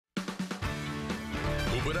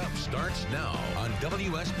It Up starts now on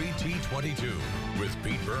WSBT-22 with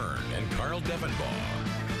Pete Byrne and Carl Devenbaugh.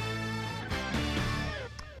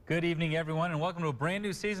 Good evening, everyone, and welcome to a brand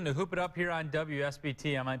new season to Hoop It Up here on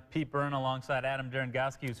WSBT. I'm Pete Byrne alongside Adam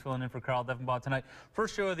Derengowski, who's filling in for Carl Devenbaugh tonight.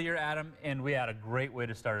 First show of the year, Adam, and we had a great way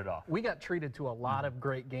to start it off. We got treated to a lot of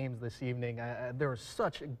great games this evening. There was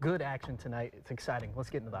such good action tonight. It's exciting. Let's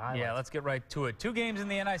get into the highlights. Yeah, let's get right to it. Two games in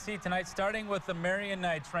the NIC tonight, starting with the Marion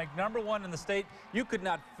Knights, ranked #1 in the state. You could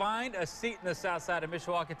not find a seat in the south side of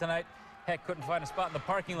Mishawaka tonight. Heck, couldn't find a spot in the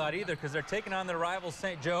parking lot either because they're taking on their rivals,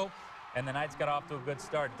 St. Joe. And the Knights got off to a good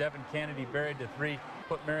start. Devin Kennedy buried to 3,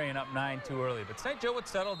 put Marion up 9 too early. But St. Joe would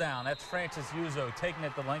settle down. That's Francis Uzo taking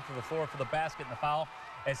it the length of the floor for the basket and the foul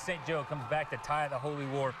as St. Joe comes back to tie the Holy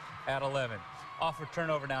War at 11. Off a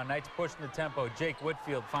turnover now. Knights pushing the tempo. Jake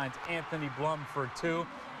Whitfield finds Anthony Blum for 2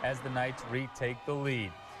 as the Knights retake the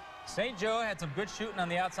lead. St. Joe had some good shooting on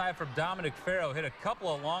the outside from Dominic Farrow. Hit a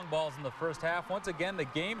couple of long balls in the first half. Once again, the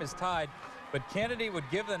game is tied. But Kennedy would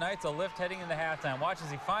give the Knights a lift heading into halftime. Watch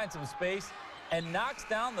as he finds some space and knocks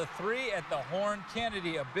down the 3 at the horn.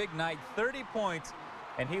 Kennedy, a big night, 30 points,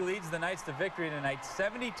 and he leads the Knights to victory tonight,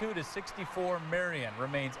 72-64. Marion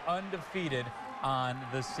remains undefeated on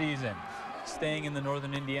the season. Staying in the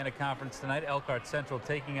Northern Indiana Conference tonight, Elkhart Central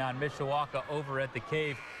taking on Mishawaka over at the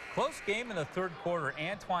Cave. Close game in the third quarter.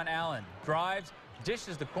 Antoine Allen drives,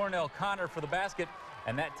 dishes to Cornell Connor for the basket,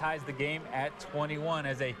 and that ties the game at 21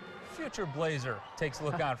 as a future Blazer takes a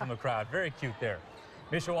look on from the crowd. Very cute there.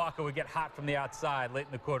 Mishawaka would get hot from the outside late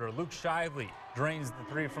in the quarter. Luke Shively drains the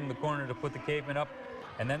 3 from the corner to put the Cavemen up.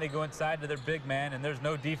 And then they go inside to their big man, and there's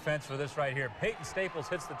no defense for this right here. Peyton Staples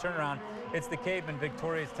hits the turnaround. It's the Cavemen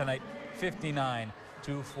victorious tonight,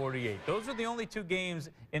 59-48. Those are the only 2 games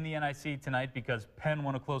in the NIC tonight because Penn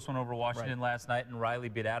won a close one over Washington last night, and Riley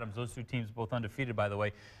beat Adams. Those 2 teams both undefeated, by the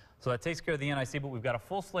way. So that takes care of the NIC, but we've got a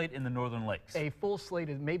full slate in the Northern Lakes. A full slate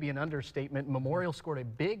is maybe an understatement. Memorial scored a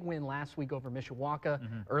big win last week over Mishawaka.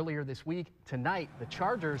 Earlier this week. Tonight, the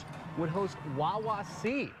Chargers would host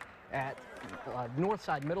Wawasee at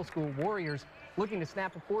Northside Middle School. Warriors looking to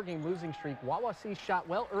snap a 4-game losing streak. Wawasee shot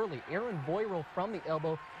well early. Aaron Boyrell from the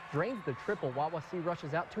elbow drains the triple. Wawasee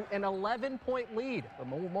rushes out to an 11-point lead. But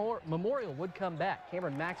Memorial would come back.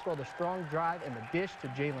 Cameron Maxwell, the strong drive and the dish to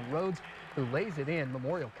Jalen Rhodes, who lays it in.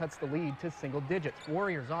 Memorial cuts the lead to single digits.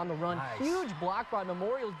 Warriors on the run. Nice. Huge block by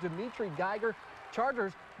Memorial's Dimitri Geiger.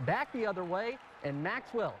 Chargers back the other way, and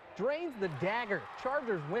Maxwell drains the dagger.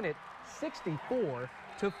 Chargers win it 64-44.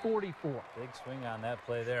 Big swing on that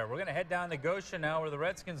play there. We're going to head down to Goshen now, where the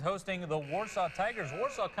Redskins hosting the Warsaw Tigers.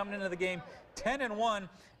 Warsaw coming into the game 10-1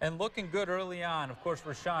 and looking good early on. Of course,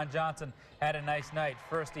 Rashawn Johnson had a nice night.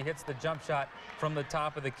 First, he hits the jump shot from the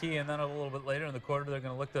top of the key, and then a little bit later in the quarter, they're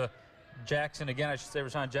going to look to Jackson again. I should say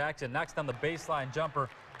Rashawn Jackson knocks down the baseline jumper.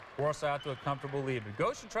 Warsaw out to a comfortable lead. But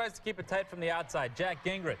Goshen tries to keep it tight from the outside. Jack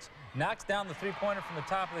Gingrich knocks down the 3-pointer from the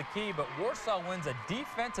top of the key, but Warsaw wins a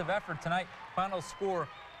defensive effort tonight. Final score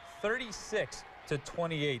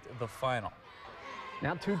 36-28, the final.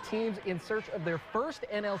 Now 2 teams in search of their first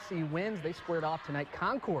NLC wins. They squared off tonight.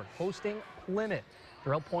 Concord hosting Plymouth.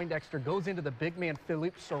 Darrell Poindexter goes into the big man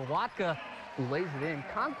Philippe Sorwatka, who lays it in.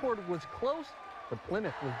 Concord was close, but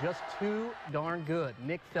Plymouth was just too darn good.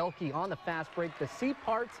 Nick Felke on the fast break. The C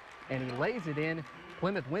parts, and he lays it in.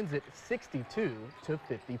 Plymouth wins it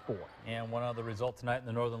 62-54. And one other result tonight in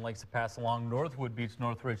the Northern Lakes to pass along. Northwood beats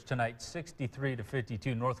Northridge tonight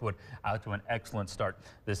 63-52. Northwood out to an excellent start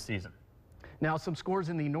this season. Now some scores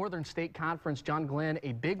in the Northern State Conference. John Glenn,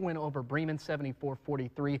 a big win over Bremen,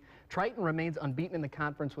 74-43. Triton remains unbeaten in the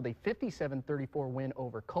conference with a 57-34 win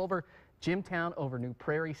over Culver. Jimtown over New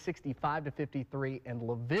Prairie, 65-53, and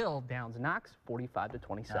LaVille downs Knox,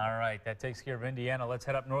 45-27. All right, that takes care of Indiana. Let's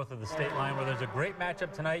head up north of the state line, where there's a great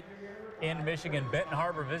matchup tonight in Michigan. Benton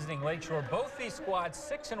Harbor visiting Lakeshore. Both these squads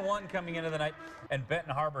 6-1 coming into the night, and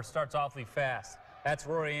Benton Harbor starts awfully fast. That's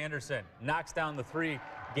Rory Anderson. Knocks down the 3.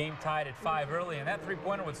 Game tied at 5 early, and that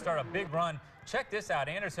 3-pointer would start a big run. Check this out.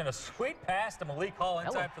 Anderson, a sweet pass to Malik Hall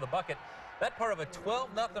inside for the bucket. That part of a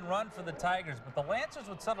 12-0 run for the Tigers, but the Lancers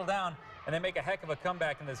would settle down, and they make a heck of a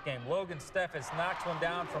comeback in this game. Logan Steffes knocks one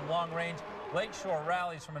down from long range. Lakeshore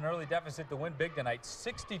rallies from an early deficit to win big tonight,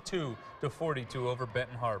 62-42 over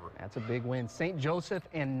Benton Harbor. That's a big win. St. Joseph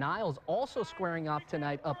and Niles also squaring off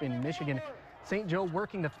tonight up in Michigan. St. Joe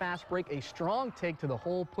working the fast break. A strong take to the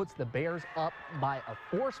hole puts the Bears up by a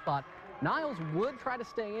 4 spot. Niles would try to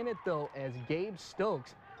stay in it, though, as Gabe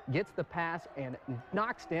Stokes gets the pass and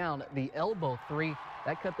knocks down the elbow 3.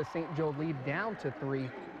 That cut the St. Joe lead down to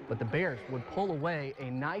 3, but the Bears would pull away.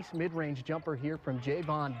 A nice mid-range jumper here from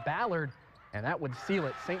Javon Ballard and that would seal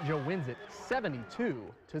it. St. Joe wins it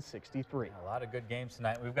 72-63. A lot of good games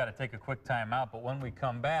tonight. We've got to take a quick timeout, but when we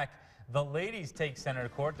come back, the ladies take center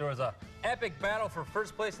court. There was an epic battle for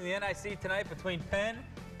first place in the NIC tonight between Penn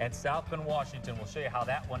and South Bend, Washington. We'll show you how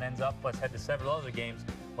that one ends up. Let's head to several other games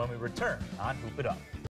when we return on Hoop It Up.